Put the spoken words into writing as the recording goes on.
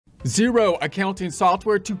Xero Accounting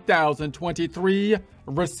Software 2023.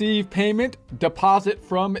 Receive payment, deposit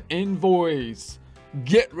from Invoice.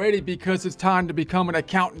 Get ready because it's time to become an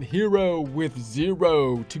accountant hero with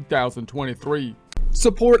Xero 2023.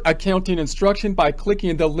 Support accounting instruction by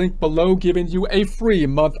clicking the link below, giving you a free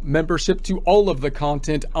month membership to all of the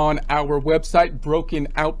content on our website, broken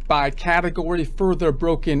out by category, further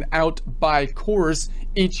broken out by course.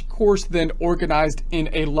 Each course then organized in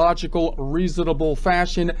a logical, reasonable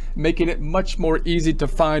fashion, making it much more easy to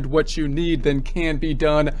find what you need than can be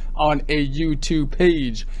done on a YouTube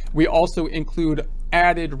page. We also include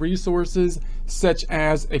added resources such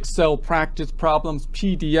as Excel practice problems,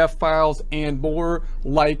 PDF files, and more,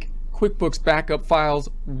 like QuickBooks backup files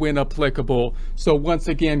when applicable. So once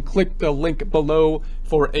again, click the link below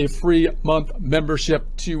for a free month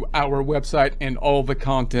membership to our website and all the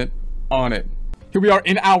content on it. Here we are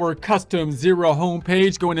in our custom Xero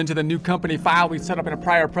homepage, going into the new company file we set up in a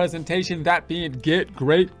prior presentation, that being Get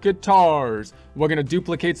Great Guitars. We're going to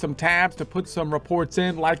duplicate some tabs to put some reports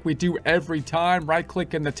in like we do every time. Right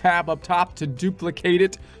click in the tab up top to duplicate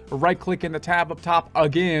it. Right click in the tab up top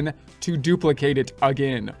again to duplicate it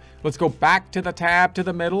again. Let's go back to the tab to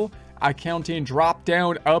the middle. Accounting drop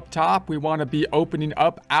down up top. We want to be opening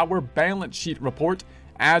up our balance sheet report.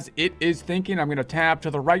 As it is thinking, I'm going to tab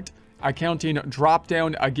to the right. Accounting drop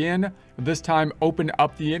down again. This time open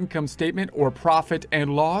up the income statement or profit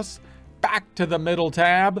and loss. Back to the middle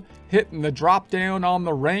tab, hitting the drop down on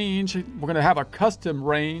the range. We're going to have a custom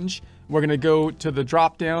range. We're going to go to the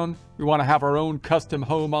drop down. We want to have our own custom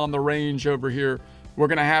home on the range over here. We're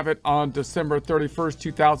going to have it on December 31st,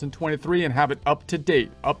 2023 and have it up to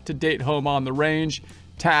date home on the range.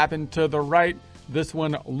 Tab into the right. This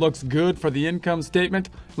one looks good for the income statement.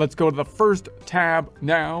 Let's go to the first tab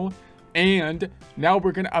now. And now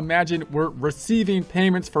we're going to imagine we're receiving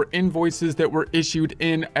payments for invoices that were issued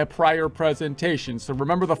in a prior presentation. So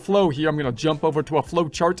remember the flow here. I'm going to jump over to a flow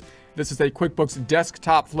chart. This is a QuickBooks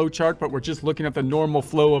desktop flow chart, but we're just looking at the normal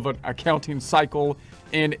flow of an accounting cycle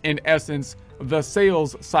and, in essence, the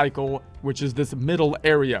sales cycle, which is this middle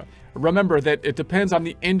area. Remember that it depends on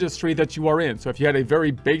the industry that you are in. So if you had a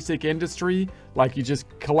very basic industry, like you just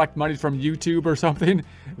collect money from YouTube or something,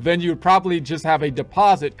 then you would probably just have a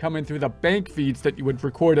deposit coming through the bank feeds that you would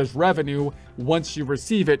record as revenue once you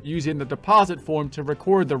receive it, using the deposit form to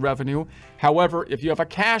record the revenue. However, if you have a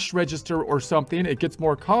cash register or something, it gets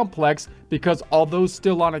more complex because although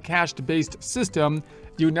still on a cash-based system,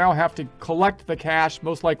 you now have to collect the cash,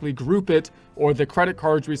 most likely group it, or the credit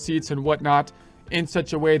cards, receipts, and whatnot, in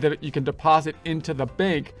such a way that you can deposit into the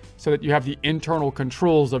bank so that you have the internal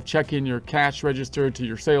controls of checking your cash register to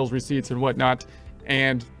your sales receipts and whatnot,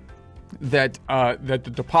 and that the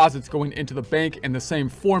deposits going into the bank in the same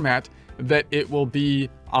format that it will be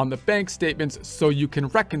on the bank statements, so you can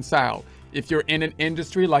reconcile. If you're in an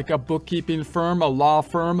industry like a bookkeeping firm, a law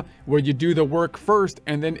firm, where you do the work first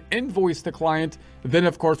and then invoice the client, then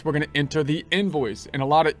of course we're going to enter the invoice. And a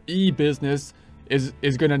lot of e-business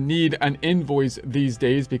is going to need an invoice these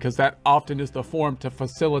days because that often is the form to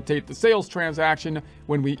facilitate the sales transaction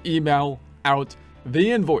when we email out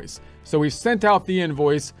the invoice. So we've sent out the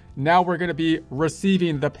invoice. Now we're going to be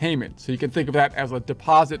receiving the payment. So you can think of that as a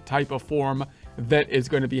deposit type of form that is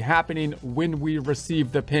going to be happening when we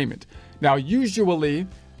receive the payment. Now, usually,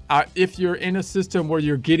 if you're in a system where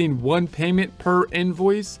you're getting one payment per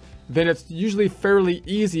invoice, then it's usually fairly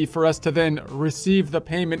easy for us to then receive the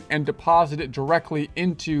payment and deposit it directly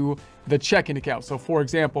into the checking account. So for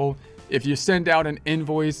example, if you send out an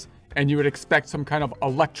invoice and you would expect some kind of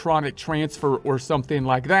electronic transfer or something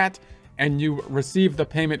like that, and you receive the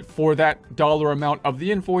payment for that dollar amount of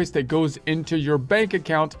the invoice that goes into your bank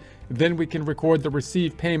account, then we can record the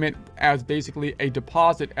received payment as basically a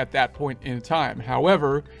deposit at that point in time.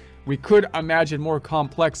 However, we could imagine more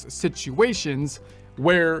complex situations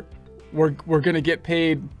where we're going to get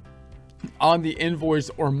paid on the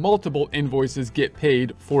invoice, or multiple invoices get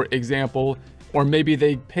paid, for example, or maybe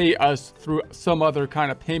they pay us through some other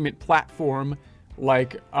kind of payment platform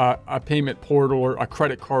like a payment portal or a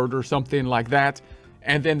credit card or something like that.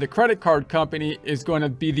 And then the credit card company is going to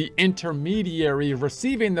be the intermediary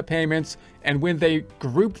receiving the payments. And when they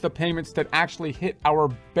group the payments that actually hit our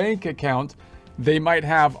bank account, they might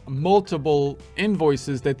have multiple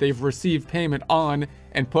invoices that they've received payment on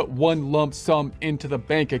and put one lump sum into the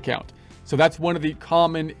bank account. So that's one of the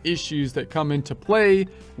common issues that come into play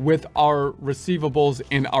with our receivables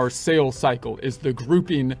in our sales cycle, is the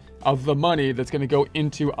grouping of the money that's going to go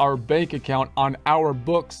into our bank account on our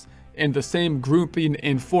books in the same grouping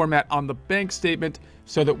and format on the bank statement,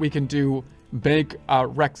 so that we can do bank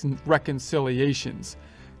reconciliations.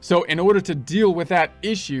 So in order to deal with that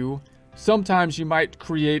issue, sometimes you might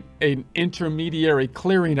create an intermediary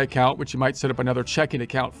clearing account, which you might set up another checking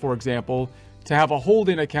account, for example, to have a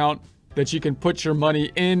holding account that you can put your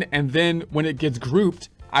money in, and then when it gets grouped,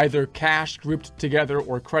 either cash grouped together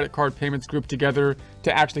or credit card payments grouped together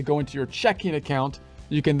to actually go into your checking account,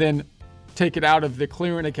 you can then take it out of the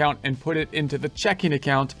clearing account and put it into the checking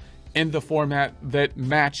account in the format that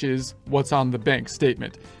matches what's on the bank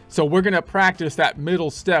statement. So we're going to practice that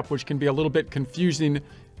middle step, which can be a little bit confusing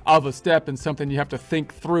of a step and something you have to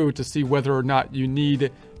think through to see whether or not you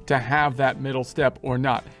need to have that middle step or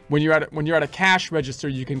not. When you're at a cash register,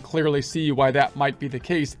 you can clearly see why that might be the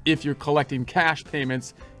case if you're collecting cash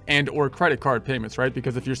payments and or credit card payments, right?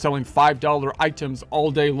 Because if you're selling $5 items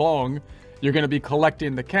all day long, you're going to be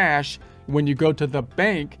collecting the cash. When you go to the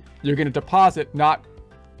bank, you're going to deposit not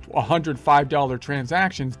 $105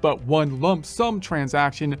 transactions, but one lump sum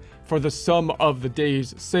transaction for the sum of the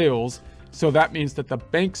day's sales. So that means that the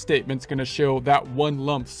bank statement's going to show that one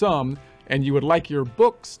lump sum, and you would like your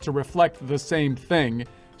books to reflect the same thing.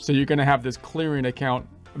 So you're going to have this clearing account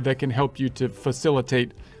that can help you to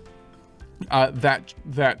facilitate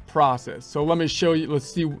that process. So let me show you.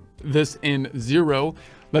 Let's see this in Xero.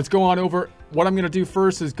 Let's go on over. What I'm going to do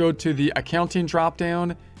first is go to the accounting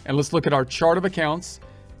dropdown, and let's look at our chart of accounts.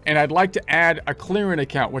 And I'd like to add a clearing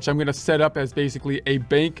account, which I'm going to set up as basically a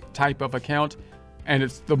bank type of account. And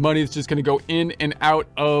it's the money is just going to go in and out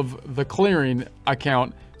of the clearing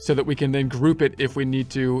account so that we can then group it if we need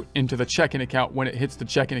to into the checking account when it hits the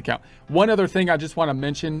checking account. One other thing I just want to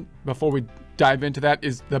mention before we dive into that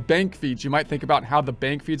is the bank feeds. You might think about how the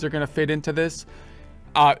bank feeds are going to fit into this.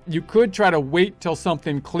 You could try to wait till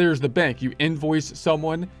something clears the bank. You invoice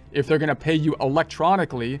someone. If they're going to pay you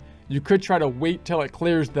electronically, you could try to wait till it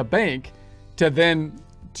clears the bank to then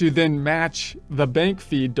match the bank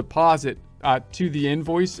feed deposit to the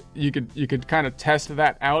invoice. You could kind of test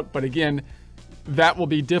that out, but again, that will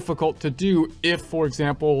be difficult to do if, for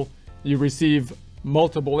example, you receive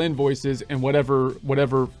multiple invoices and whatever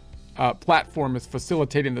platform is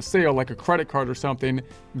facilitating the sale, like a credit card or something,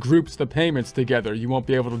 groups the payments together. You won't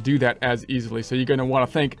be able to do that as easily. So you're going to want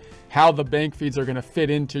to think how the bank feeds are going to fit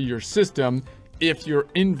into your system if you're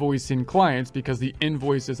invoicing clients, because the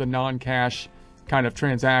invoice is a non-cash kind of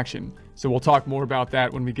transaction. So we'll talk more about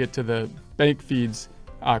that when we get to the bank feeds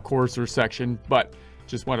course or section, but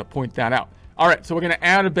just want to point that out. All right, so we're going to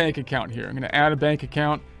add a bank account here. I'm going to add a bank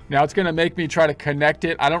account. Now it's going to make me try to connect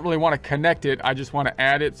it. I don't really want to connect it. I just want to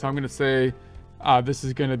add it. So I'm going to say this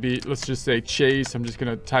is going to be, let's just say Chase. I'm just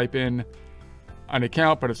going to type in an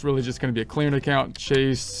account, but it's really just going to be a clearing account.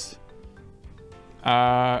 Chase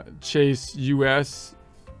US.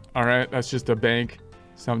 All right, that's just a bank.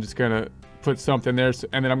 So I'm just going to put something there.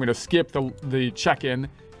 And then I'm going to skip the check-in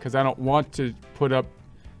because I don't want to put up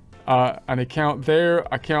an account there.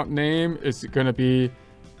 Account name is going to be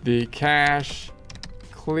the cash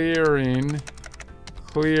clearing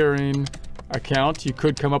account. You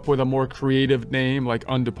could come up with a more creative name like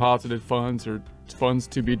undeposited funds or funds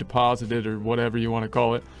to be deposited or whatever you want to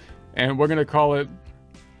call it. And we're going to call it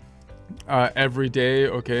every day.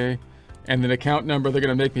 Okay. And then account number, they're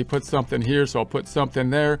going to make me put something here. So I'll put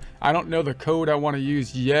something there. I don't know the code I want to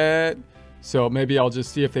use yet. So maybe I'll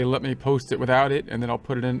just see if they let me post it without it. And then I'll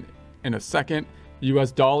put it in a second.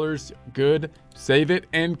 US dollars, good. Save it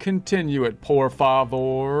and continue it, por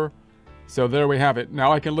favor. So there we have it.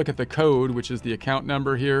 Now I can look at the code, which is the account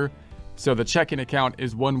number here. So the checking account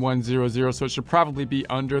is 1100, so it should probably be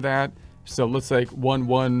under that. So let's say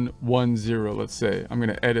 1110, let's say. I'm going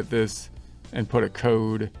to edit this and put a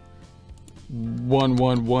code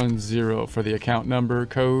 1110 for the account number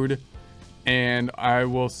code. And I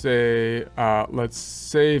will say, let's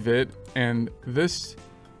save it. And this,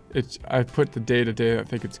 I put the day. I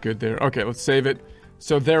think it's good there. Okay, let's save it.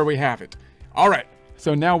 So there we have it. All right.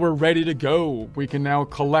 So now we're ready to go. We can now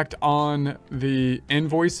collect on the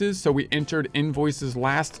invoices. So we entered invoices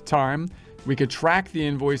last time. We could track the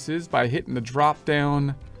invoices by hitting the drop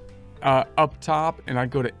down up top, and I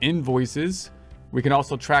go to invoices. We can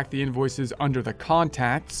also track the invoices under the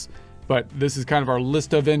contacts, but this is kind of our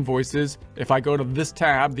list of invoices. If I go to this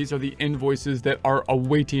tab, these are the invoices that are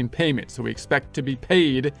awaiting payment. So we expect to be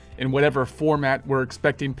paid in whatever format we're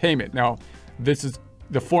expecting payment. Now, this is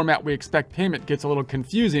the format we expect payment gets a little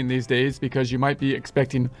confusing these days because you might be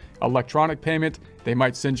expecting electronic payment. They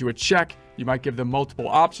might send you a check. You might give them multiple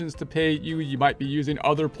options to pay you. You might be using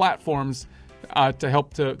other platforms to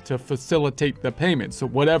help to facilitate the payment. So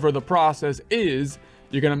whatever the process is,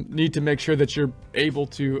 you're going to need to make sure that you're able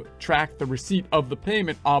to track the receipt of the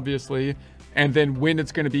payment, obviously, and then when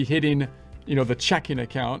it's going to be hitting, the checking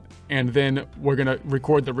account, and then we're going to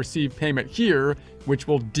record the received payment here, which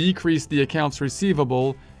will decrease the accounts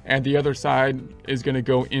receivable, and the other side is going to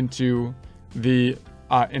go into the,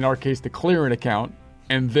 in our case, the clearing account,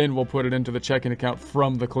 and then we'll put it into the checking account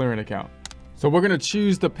from the clearing account. So we're going to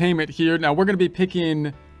choose the payment here. Now we're going to be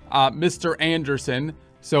picking Mr. Anderson.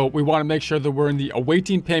 So we want to make sure that we're in the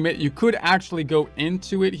awaiting payment. You could actually go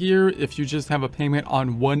into it here if you just have a payment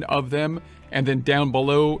on one of them. And then down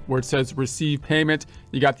below where it says receive payment,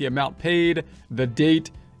 you got the amount paid, the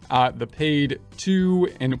date, the paid to,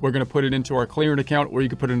 and we're going to put it into our clearing account, or you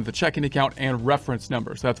could put it into the checking account and reference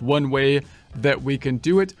number. So that's one way that we can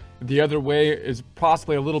do it. The other way is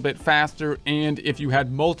possibly a little bit faster. And if you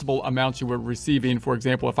had multiple amounts you were receiving, for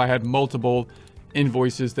example, if I had multiple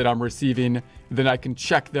invoices that I'm receiving, then I can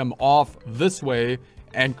check them off this way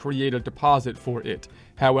and create a deposit for it.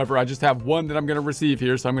 However, I just have one that I'm going to receive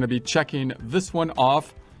here, so I'm going to be checking this one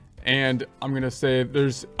off, and I'm going to say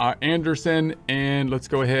there's Anderson, and let's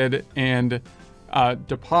go ahead and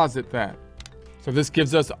deposit that. So this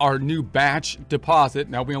gives us our new batch deposit.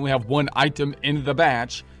 Now we only have one item in the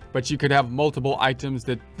batch, but you could have multiple items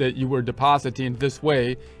that you were depositing this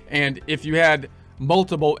way. And if you had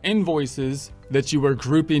multiple invoices that you were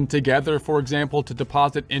grouping together, for example, to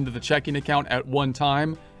deposit into the checking account at one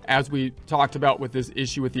time, as we talked about with this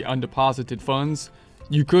issue with the undeposited funds,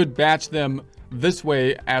 you could batch them this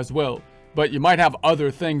way as well. But you might have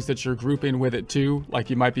other things that you're grouping with it too, like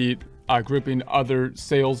you might be grouping other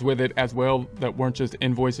sales with it as well that weren't just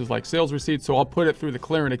invoices like sales receipts. So I'll put it through the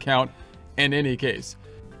clearing account in any case.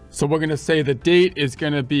 So we're going to say the date is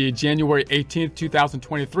going to be January 18th,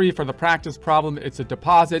 2023. For the practice problem, it's a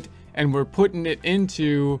deposit, and we're putting it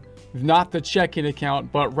into not the checking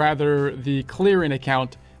account, but rather the clearing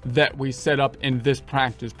account that we set up in this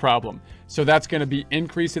practice problem. So that's going to be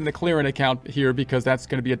increasing the clearing account here because that's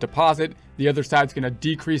going to be a deposit. The other side's going to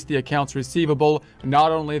decrease the accounts receivable.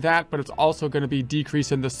 Not only that, but it's also going to be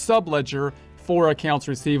decreasing the subledger for accounts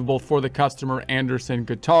receivable for the customer Anderson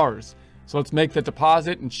Guitars. So let's make the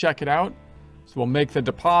deposit and check it out. So we'll make the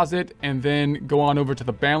deposit and then go on over to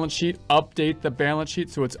the balance sheet, update the balance sheet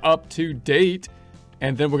so it's up to date.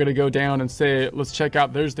 And then we're going to go down and say, let's check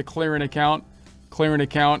out, there's the clearing account. Clearing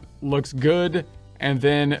account looks good. And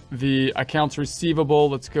then the accounts receivable,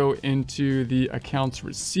 let's go into the accounts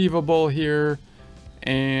receivable here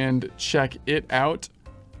and check it out.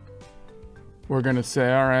 We're going to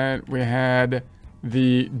say, all right, we had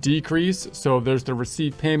the decrease. So there's the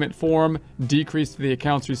receipt payment form, decrease to the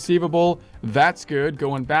accounts receivable. That's good.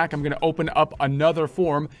 Going back, I'm going to open up another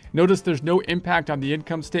form. Notice there's no impact on the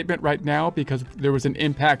income statement right now because there was an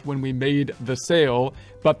impact when we made the sale,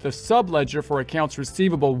 but the subledger for accounts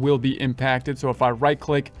receivable will be impacted. So if I right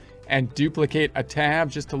click and duplicate a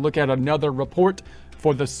tab just to look at another report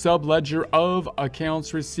for the subledger of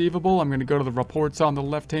accounts receivable, I'm going to go to the reports on the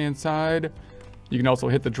left-hand side. You can also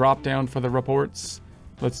hit the drop down for the reports.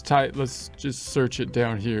 Let's just search it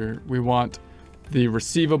down here. We want the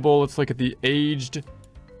receivable. Let's look at the aged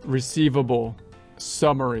receivable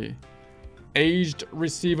summary. Aged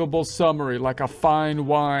receivable summary, like a fine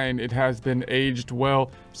wine. It has been aged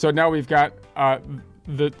well. So now we've got all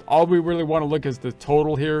we really want to look is the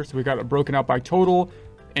total here. So we got it broken out by total,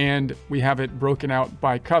 and we have it broken out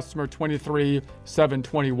by customer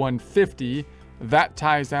 23,721.50. That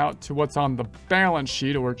ties out to what's on the balance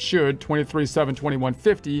sheet, or it should,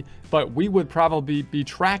 23,721.50, but we would probably be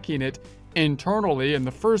tracking it internally in the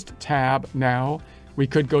first tab now. We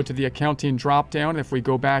could go to the accounting dropdown if we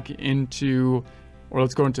go back into, or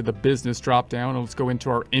let's go into the business dropdown, and let's go into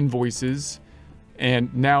our invoices.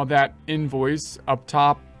 And now that invoice up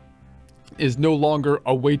top is no longer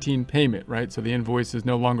awaiting payment, right? So the invoice is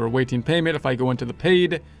no longer awaiting payment. If I go into the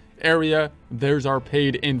paid area, there's our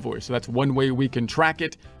paid invoice. So that's one way we can track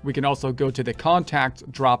it. We can also go to the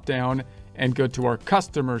contact drop down and go to our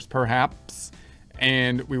customers perhaps,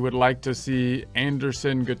 and we would like to see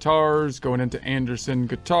Anderson Guitars, going into Anderson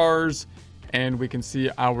Guitars, and we can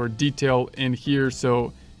see our detail in here.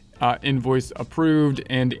 So invoice approved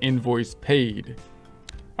and invoice paid.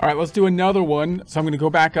 All right, let's do another one. So I'm going to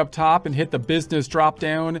go back up top and hit the business drop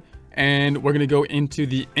down, and we're going to go into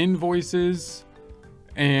the invoices.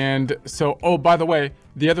 And so, oh, by the way,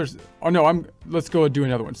 the others, oh no, let's go and do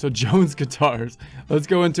another one. So Jones Guitars, let's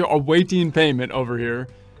go into awaiting payment over here.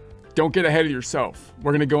 Don't get ahead of yourself.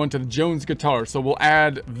 We're going to go into the Jones Guitars. So we'll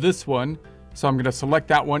add this one. So I'm going to select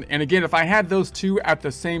that one. And again, if I had those two at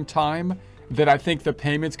the same time, that I think the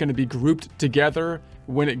payment's going to be grouped together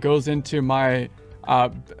when it goes into my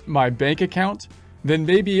my bank account, then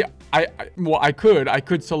maybe I could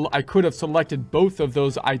have selected both of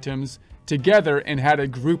those items together and had a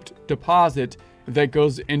grouped deposit that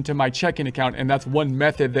goes into my checking account. And that's one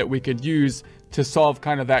method that we could use to solve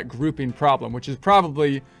kind of that grouping problem, which is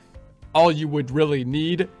probably all you would really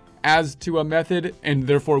need as to a method, and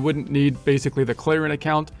therefore wouldn't need basically the clearing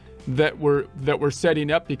account that we're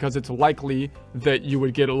setting up, because it's likely that you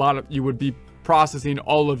would get you would be processing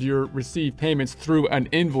all of your received payments through an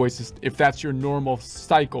invoice if that's your normal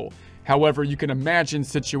cycle. However, you can imagine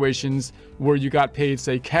situations where you got paid,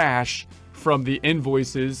 say, cash from the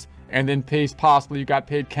invoices, and then possibly you got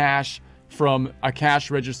paid cash from a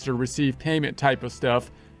cash register received payment type of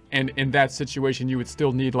stuff. And in that situation, you would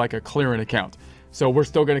still need like a clearing account. So we're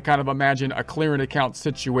still going to kind of imagine a clearing account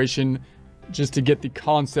situation just to get the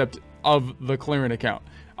concept of the clearing account.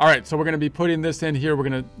 All right, so we're going to be putting this in here. We're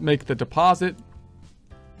going to make the deposit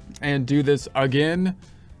and do this again.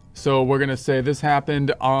 So we're going to say this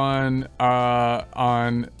happened on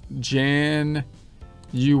January.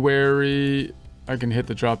 I can hit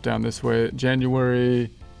the drop down this way. January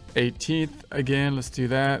 18th again. Let's do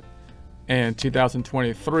that. And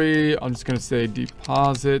 2023, I'm just going to say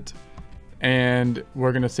deposit, and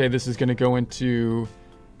we're going to say this is going to go into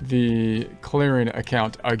the clearing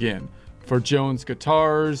account again. For Jones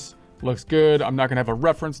Guitars, looks good. I'm not going to have a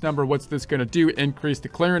reference number. What's this going to do? Increase the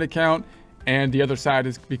clearing account. And the other side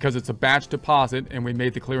is, because it's a batch deposit and we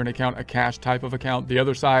made the clearing account a cash type of account, the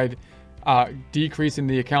other side decreasing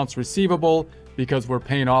the accounts receivable because we're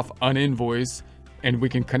paying off an invoice. And we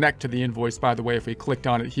can connect to the invoice, by the way, if we clicked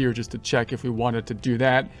on it here just to check if we wanted to do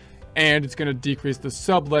that. And it's going to decrease the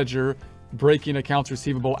subledger, breaking accounts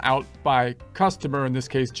receivable out by customer, in this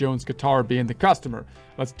case, Jones Guitar being the customer.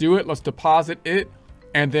 Let's do it. Let's deposit it.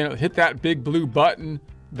 And then hit that big blue button.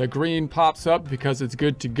 The green pops up because it's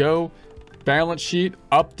good to go. Balance sheet,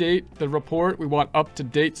 update the report. We want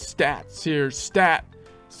up-to-date stats here. Stat.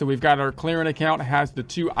 So we've got our clearing account has the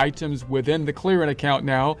two items within the clearing account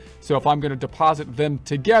now. So if I'm going to deposit them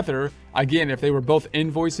together, again, if they were both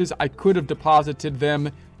invoices, I could have deposited them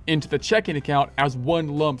into the checking account as one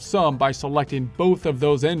lump sum by selecting both of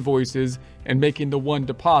those invoices and making the one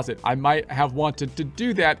deposit. I might have wanted to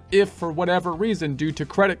do that if, for whatever reason, due to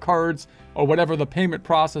credit cards or whatever the payment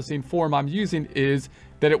processing form I'm using is,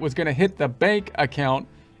 that it was going to hit the bank account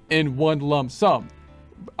in one lump sum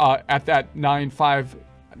at that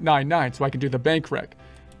 9599, so I can do the bank rec.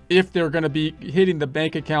 If they're going to be hitting the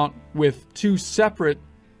bank account with two separate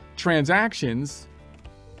transactions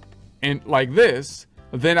and like this,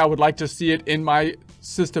 then I would like to see it in my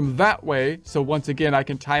system that way. So once again, I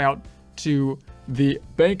can tie out to the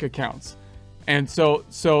bank accounts. And so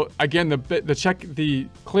again, the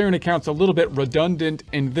clearing account's a little bit redundant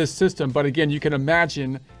in this system, but again, you can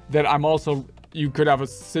imagine that you could have a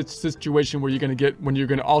situation where you're going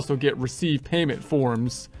to also get receive payment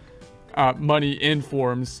forms, money in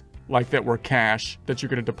forms like that were cash that you're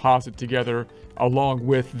going to deposit together along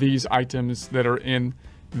with these items that are in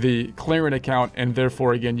the clearing account. And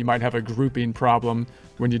therefore, again, you might have a grouping problem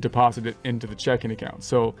when you deposit it into the checking account.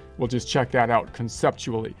 So we'll just check that out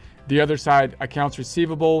conceptually. The other side, accounts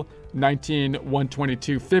receivable,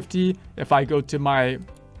 19,122.50. If I go to my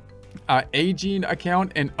aging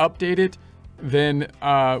account and update it, then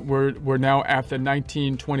we're now at the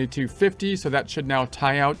 1922.50. So that should now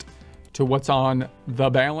tie out to what's on the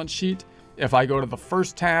balance sheet. If I go to the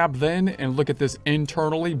first tab then and look at this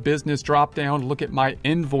internally, business drop down, look at my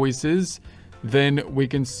invoices, then we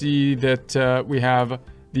can see that we have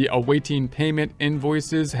the awaiting payment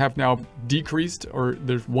invoices have now decreased, or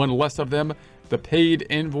there's one less of them. The paid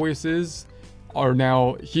invoices are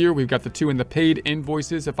now here. We've got the two in the paid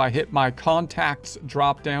invoices. If I hit my contacts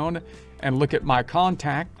drop down and look at my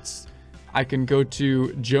contacts, I can go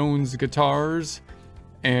to Jones Guitars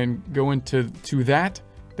and go into that.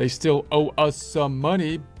 They still owe us some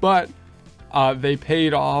money, but they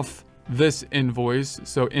paid off this invoice.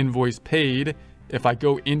 So invoice paid. If I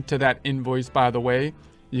go into that invoice, by the way,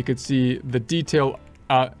 you could see the detail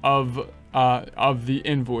of the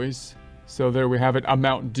invoice. So there we have it,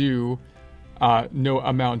 amount due, no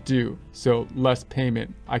amount due. So less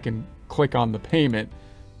payment. I can click on the payment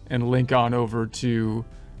and link on over to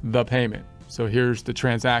the payment. So here's the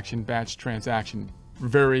transaction, batch transaction.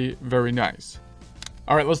 Very, very nice.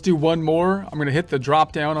 All right, let's do one more. I'm going to hit the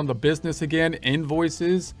drop down on the business again,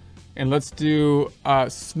 invoices, and let's do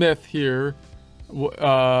Smith here.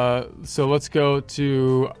 So let's go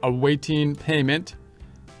to awaiting payment,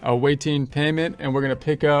 and we're going to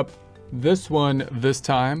pick up this one this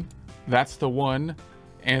time. That's the one,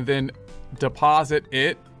 and then deposit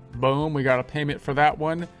it. Boom, we got a payment for that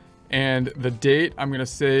one. And the date I'm going to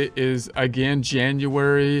say is again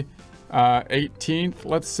January 18th,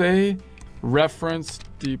 let's say. reference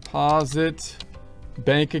deposit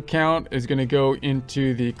bank account is going to go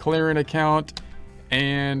into the clearing account,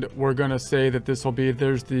 and we're going to say that this will be,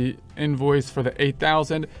 there's the invoice for the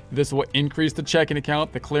 8,000. This will increase the checking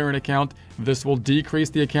account, the clearing account. This will decrease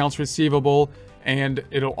the accounts receivable, and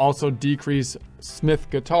it'll also decrease Smith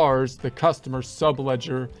Guitars, the customer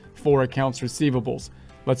subledger for accounts receivables.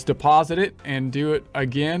 Let's deposit it and do it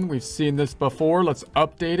again. We've seen this before. Let's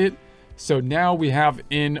update it. So now we have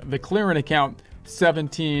in the clearing account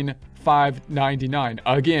 17,599.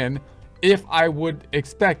 Again, if I would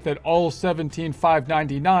expect that all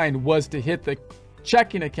 17,599 was to hit the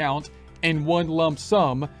checking account in one lump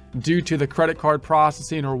sum due to the credit card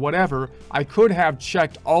processing or whatever, I could have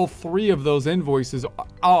checked all three of those invoices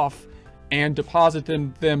off and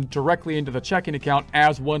deposited them directly into the checking account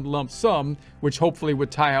as one lump sum, which hopefully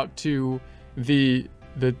would tie out to the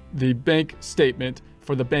bank statement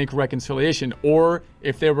for the bank reconciliation. Or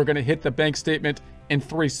if they were going to hit the bank statement in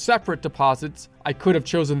 3 separate deposits, I could have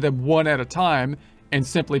chosen them one at a time and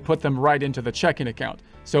simply put them right into the checking account.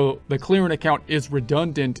 So the clearing account is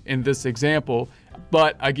redundant in this example,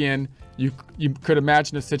 but again, you could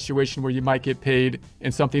imagine a situation where you might get paid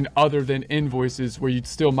in something other than invoices, where you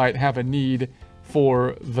still might have a need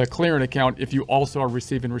for the clearing account if you also are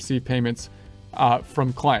receiving payments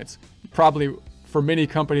from clients. Probably for many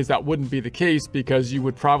companies that wouldn't be the case, because you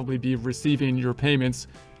would probably be receiving your payments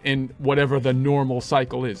in whatever the normal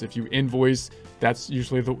cycle is. If you invoice, that's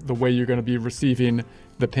usually the way you're going to be receiving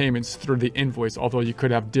the payments, through the invoice, although you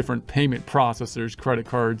could have different payment processors, credit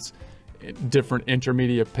cards, different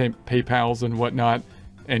intermediate PayPals and whatnot,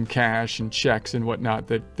 and cash and checks and whatnot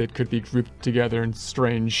that could be grouped together in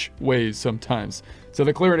strange ways sometimes. So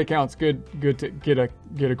the clearing account's good to get a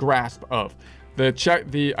grasp of.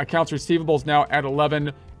 The accounts receivables now at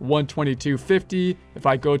 11,122.50. If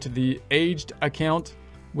I go to the aged account,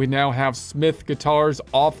 we now have Smith Guitars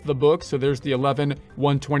off the book. So there's the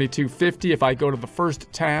 11,122.50. If I go to the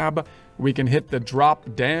first tab, we can hit the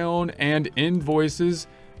drop down and invoices.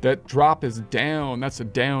 That drop is down. That's a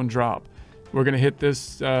down drop. We're going to hit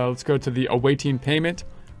this. Let's go to the awaiting payment.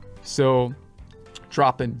 So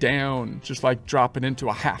dropping down, just like dropping into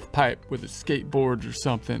a half pipe with a skateboard or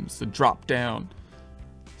something. It's a drop down.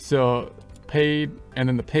 So paid, and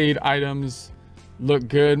then the paid items look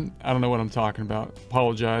good. I don't know what I'm talking about.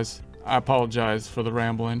 Apologize. I apologize for the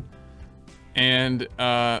rambling. And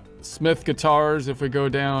Smith Guitars, if we go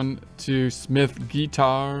down to Smith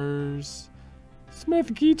Guitars,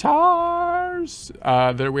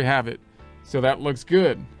 there we have it. So that looks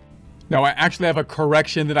good. Now I actually have a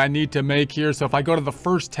correction that I need to make here. So if I go to the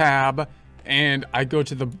first tab and I go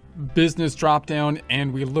to the business dropdown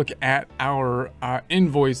and we look at our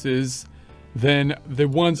invoices, then the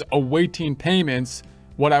ones awaiting payments,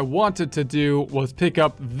 what I wanted to do was pick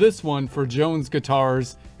up this one for Jones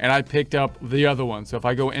Guitars, and I picked up the other one. So if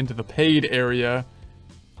I go into the paid area,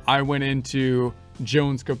 I went into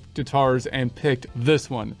Jones Guitars and picked this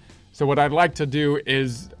one. So what I'd like to do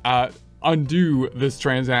is undo this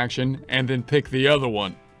transaction and then pick the other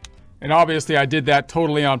one. And obviously I did that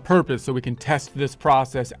totally on purpose so we can test this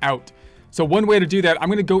process out. So one way to do that, I'm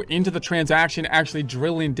going to go into the transaction, actually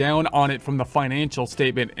drilling down on it from the financial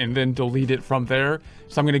statement, and then delete it from there.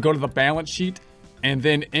 So I'm going to go to the balance sheet, and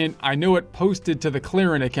then I know it posted to the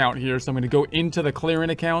clearing account here. So I'm going to go into the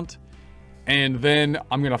clearing account, and then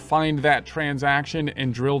I'm going to find that transaction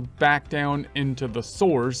and drill back down into the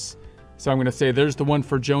source. So I'm going to say there's the one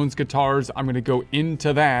for Jones Guitars. I'm going to go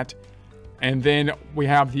into that. And then we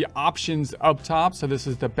have the options up top. So this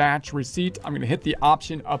is the batch receipt. I'm going to hit the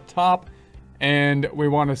option up top, and we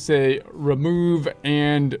want to say remove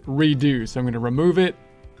and redo. So I'm going to remove it.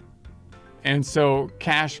 And so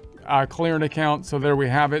cash clearing account. So there we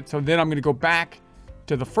have it. So then I'm going to go back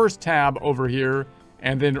to the first tab over here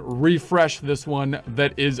and then refresh this one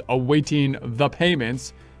that is awaiting the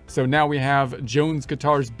payments. So now we have Jones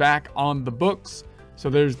Guitars back on the books. So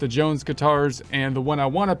there's the Jones Guitars, and the one I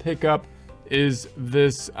want to pick up is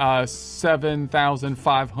this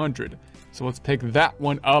 7,500. So let's pick that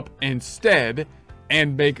one up instead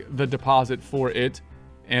and make the deposit for it.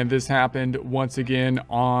 And this happened once again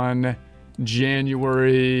on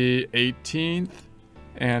January 18th.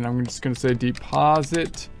 And I'm just going to say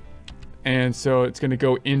deposit. And so it's going to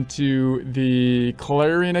go into the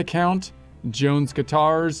clearing account, Jones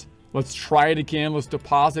Guitars. Let's try it again. Let's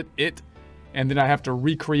deposit it. And then I have to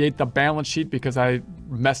recreate the balance sheet because I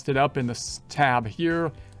messed it up in this tab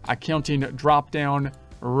here. Accounting drop down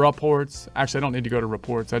reports. Actually, I don't need to go to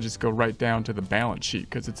reports. I just go right down to the balance sheet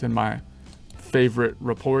because it's in my favorite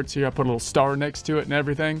reports here. I put a little star next to it and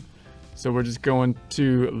everything. So we're just going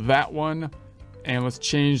to that one. And let's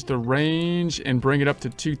change the range and bring it up to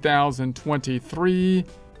 2023.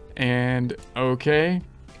 And okay,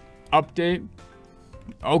 update.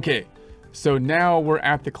 Okay, so now we're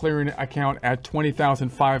at the clearing account at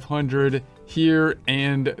 20,500 here,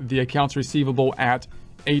 and the accounts receivable at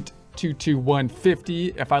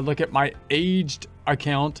 822,150. If I look at my aged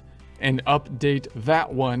account and update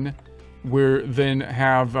that one, we then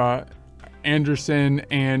have Anderson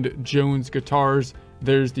and Jones guitars.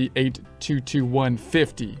 There's the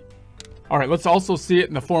 822,150. All right, let's also see it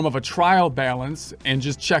in the form of a trial balance and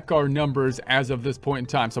just check our numbers as of this point in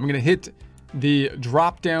time. So I'm going to hit the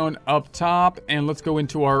drop down up top, and let's go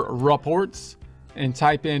into our reports and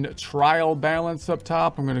type in trial balance up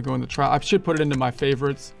top. I'm going to go in the trial. I should put it into my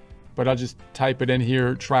favorites, but I'll just type it in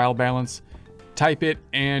here, trial balance. Type it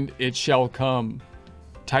and it shall come.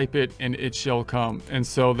 Type it and it shall come. And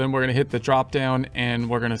so then we're going to hit the drop down and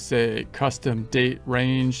we're going to say custom date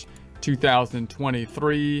range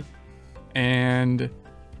 2023 and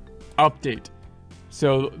update.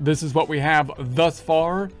 So this is what we have thus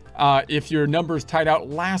far. If your numbers tied out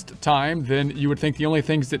last time, then you would think the only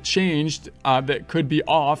things that changed that could be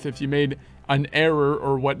off if you made an error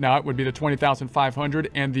or whatnot would be the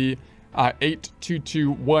 20,500 and the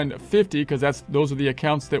 822,150, because those are the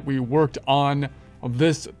accounts that we worked on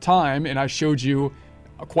this time, and I showed you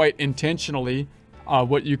quite intentionally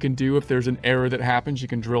what you can do if there's an error that happens. You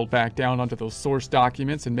can drill back down onto those source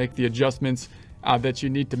documents and make the adjustments that you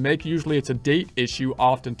need to make. Usually it's a date issue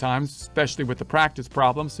oftentimes, especially with the practice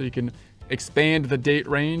problem, so you can expand the date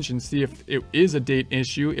range and see if it is a date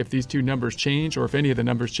issue, if these two numbers change or if any of the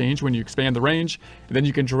numbers change when you expand the range. And then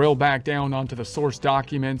you can drill back down onto the source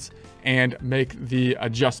documents and make the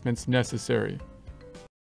adjustments necessary.